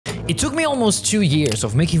It took me almost 2 years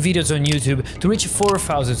of making videos on YouTube to reach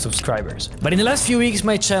 4,000 subscribers. But in the last few weeks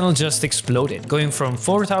my channel just exploded, going from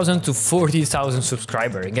 4,000 to 40,000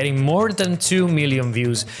 subscribers and getting more than 2 million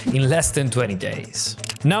views in less than 20 days.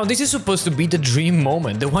 Now this is supposed to be the dream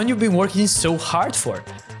moment, the one you've been working so hard for.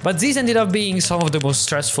 But this ended up being some of the most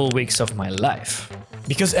stressful weeks of my life.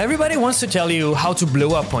 Because everybody wants to tell you how to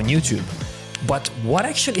blow up on YouTube. But what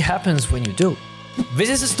actually happens when you do? This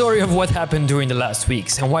is the story of what happened during the last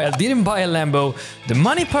weeks, and while I didn't buy a Lambo, the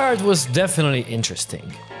money part was definitely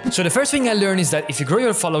interesting. So the first thing I learned is that if you grow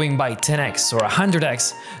your following by 10x or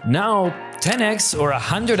 100x, now 10x or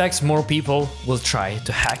 100x more people will try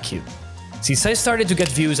to hack you. Since I started to get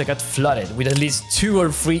views, I got flooded with at least 2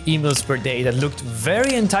 or 3 emails per day that looked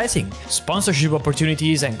very enticing, sponsorship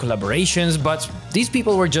opportunities and collaborations, but these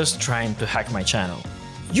people were just trying to hack my channel.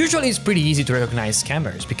 Usually it's pretty easy to recognize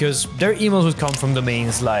scammers because their emails would come from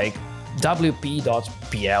domains like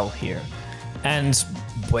wp.pl here and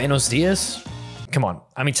Buenos Dias. Come on,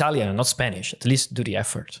 I'm Italian, not Spanish, at least do the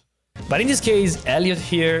effort. But in this case, Elliot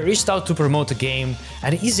here reached out to promote a game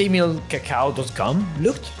and his email cacao.com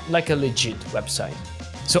looked like a legit website.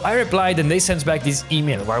 So I replied and they sent back this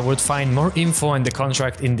email where I would find more info on the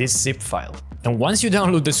contract in this zip file. And once you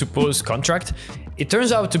download the supposed contract, it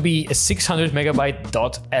turns out to be a 600 megabyte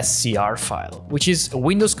 .scr file, which is a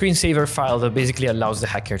Windows screensaver file that basically allows the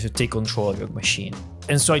hacker to take control of your machine.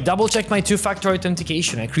 And so I double-checked my two-factor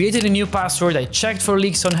authentication, I created a new password, I checked for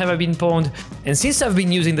leaks on Have I Been Pwned, and since I've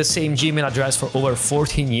been using the same Gmail address for over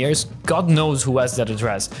 14 years, God knows who has that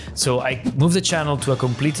address, so I moved the channel to a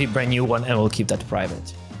completely brand new one and will keep that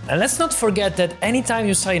private. And let's not forget that anytime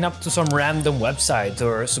you sign up to some random website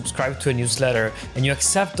or subscribe to a newsletter and you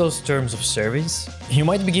accept those terms of service, you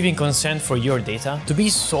might be giving consent for your data to be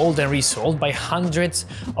sold and resold by hundreds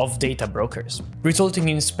of data brokers, resulting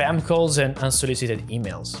in spam calls and unsolicited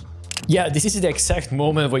emails. Yeah, this is the exact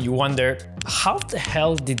moment where you wonder, how the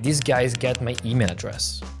hell did these guys get my email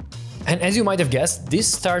address? And as you might have guessed, this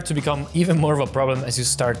starts to become even more of a problem as you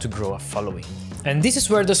start to grow a following. And this is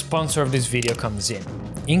where the sponsor of this video comes in,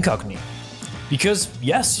 Incogni. Because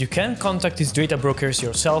yes, you can contact these data brokers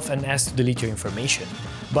yourself and ask to delete your information.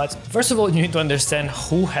 But first of all, you need to understand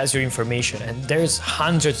who has your information, and there's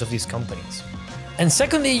hundreds of these companies. And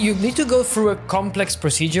secondly, you need to go through a complex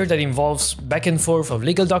procedure that involves back and forth of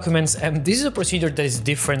legal documents, and this is a procedure that is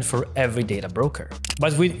different for every data broker.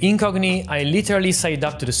 But with Incogni, I literally signed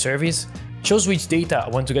up to the service, chose which data I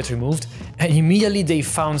want to get removed, and immediately they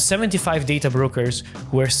found 75 data brokers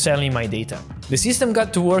who were selling my data. The system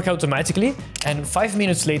got to work automatically, and 5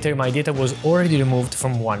 minutes later my data was already removed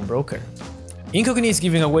from one broker. Incogni is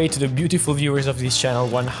giving away to the beautiful viewers of this channel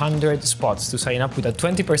 100 spots to sign up with a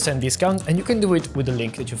 20% discount, and you can do it with the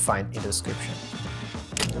link that you find in the description.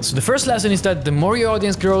 So the first lesson is that the more your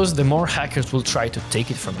audience grows, the more hackers will try to take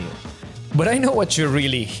it from you. But I know what you're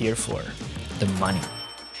really here for, the money.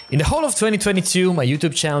 In the whole of 2022, my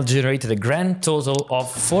YouTube channel generated a grand total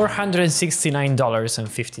of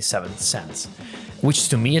 $469.57, which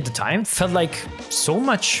to me at the time felt like so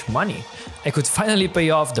much money. I could finally pay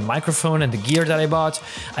off the microphone and the gear that I bought.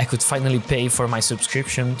 I could finally pay for my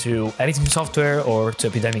subscription to editing software or to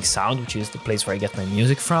Epidemic Sound, which is the place where I get my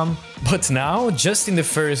music from. But now, just in the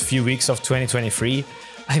first few weeks of 2023,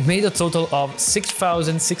 I made a total of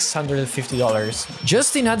 $6,650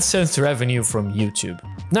 just in AdSense revenue from YouTube.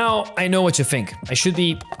 Now, I know what you think. I should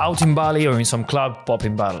be out in Bali or in some club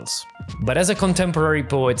popping bottles. But as a contemporary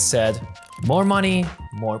poet said, more money,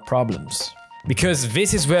 more problems. Because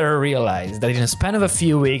this is where I realized that in a span of a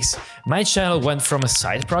few weeks, my channel went from a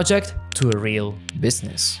side project to a real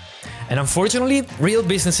business. And unfortunately, real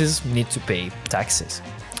businesses need to pay taxes.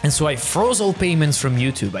 And so I froze all payments from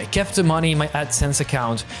YouTube, I kept the money in my AdSense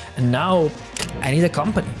account, and now I need a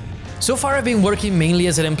company. So far I've been working mainly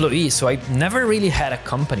as an employee, so I never really had a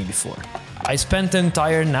company before. I spent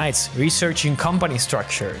entire nights researching company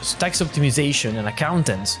structures, tax optimization and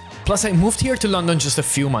accountants. Plus I moved here to London just a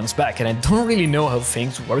few months back and I don't really know how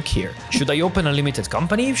things work here. Should I open a limited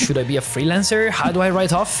company? Should I be a freelancer? How do I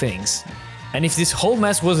write off things? And if this whole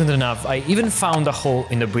mess wasn't enough, I even found a hole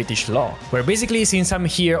in the British law, where basically since I'm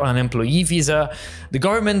here on an employee visa, the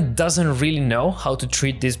government doesn't really know how to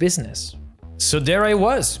treat this business. So there I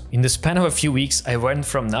was. In the span of a few weeks, I went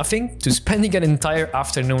from nothing to spending an entire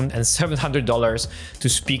afternoon and $700 to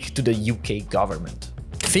speak to the UK government.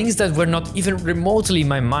 Things that were not even remotely in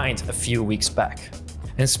my mind a few weeks back.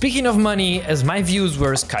 And speaking of money, as my views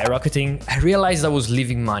were skyrocketing, I realized I was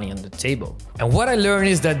leaving money on the table. And what I learned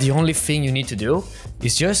is that the only thing you need to do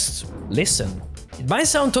is just listen. It might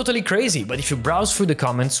sound totally crazy, but if you browse through the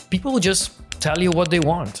comments, people will just tell you what they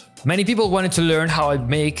want. Many people wanted to learn how I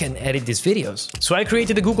make and edit these videos. So I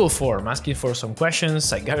created a Google form asking for some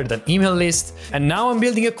questions, I gathered an email list, and now I'm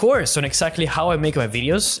building a course on exactly how I make my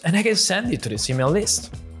videos, and I can send it to this email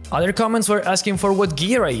list. Other comments were asking for what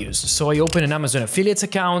gear I use, so I opened an Amazon affiliates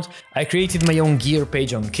account, I created my own gear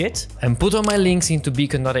page on Kit, and put all my links into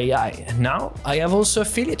beacon.ai, and now I have also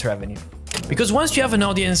affiliate revenue. Because once you have an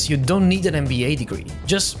audience, you don't need an MBA degree.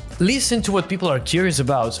 Just listen to what people are curious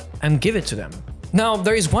about and give it to them. Now,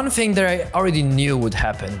 there is one thing that I already knew would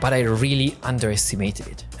happen, but I really underestimated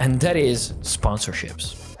it, and that is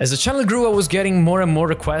sponsorships. As the channel grew, I was getting more and more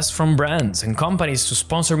requests from brands and companies to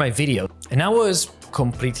sponsor my video, and I was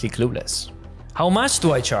completely clueless. How much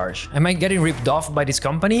do I charge? Am I getting ripped off by this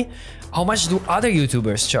company? How much do other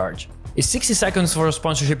YouTubers charge? Is 60 seconds for a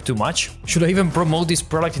sponsorship too much? Should I even promote this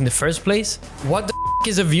product in the first place? What the f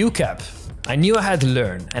is a view cap? I knew I had to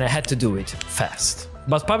learn, and I had to do it fast.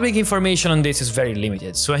 But public information on this is very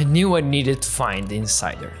limited, so I knew I needed to find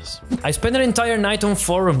insiders. I spent an entire night on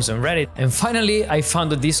forums and Reddit, and finally I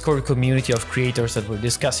found a Discord community of creators that were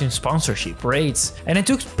discussing sponsorship, rates, and I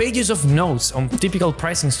took pages of notes on typical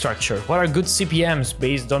pricing structure, what are good CPMs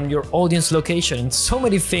based on your audience location, and so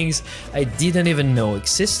many things I didn't even know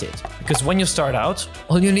existed. Because when you start out,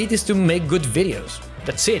 all you need is to make good videos.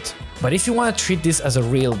 That's it. But if you want to treat this as a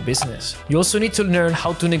real business, you also need to learn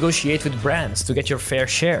how to negotiate with brands to get your fair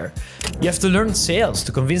share. You have to learn sales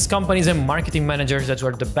to convince companies and marketing managers that you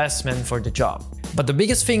are the best man for the job. But the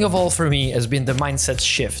biggest thing of all for me has been the mindset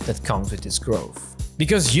shift that comes with this growth.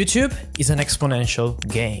 Because YouTube is an exponential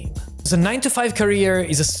game. The 9-to-5 career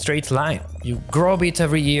is a straight line. You grow a bit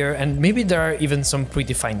every year, and maybe there are even some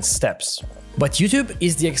predefined steps. But YouTube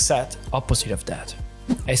is the exact opposite of that.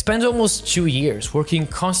 I spent almost 2 years working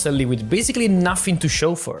constantly with basically nothing to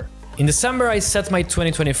show for. In December, I set my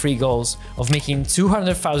 2023 goals of making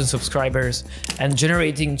 200,000 subscribers and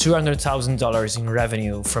generating $200,000 in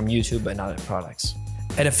revenue from YouTube and other products.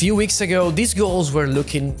 And a few weeks ago, these goals were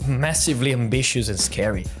looking massively ambitious and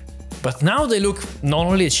scary. But now they look not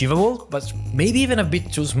only achievable, but maybe even a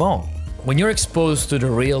bit too small. When you're exposed to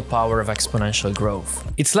the real power of exponential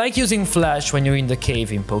growth. It's like using Flash when you're in the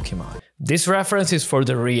cave in Pokemon. This reference is for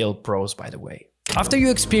the real pros, by the way. After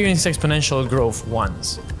you experience exponential growth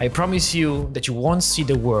once, I promise you that you won't see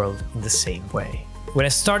the world in the same way. When I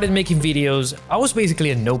started making videos, I was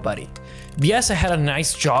basically a nobody. Yes, I had a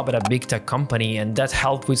nice job at a big tech company and that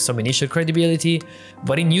helped with some initial credibility,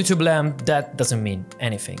 but in YouTube land, that doesn't mean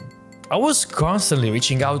anything. I was constantly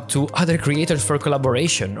reaching out to other creators for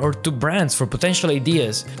collaboration or to brands for potential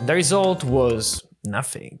ideas. The result was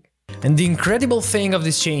nothing. And the incredible thing of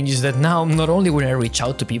this change is that now, not only when I reach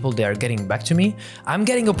out to people, they are getting back to me, I'm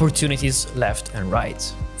getting opportunities left and right.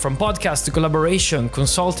 From podcasts to collaboration,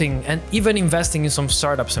 consulting, and even investing in some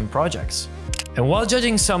startups and projects. And while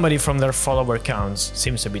judging somebody from their follower counts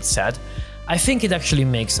seems a bit sad, I think it actually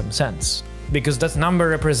makes some sense. Because that number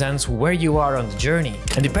represents where you are on the journey.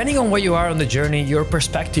 And depending on where you are on the journey, your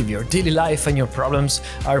perspective, your daily life and your problems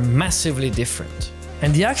are massively different.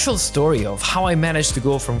 And the actual story of how I managed to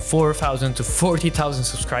go from 4,000 to 40,000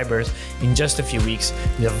 subscribers in just a few weeks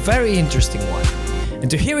is a very interesting one. And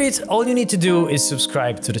to hear it, all you need to do is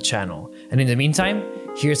subscribe to the channel. And in the meantime,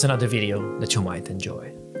 here's another video that you might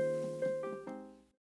enjoy.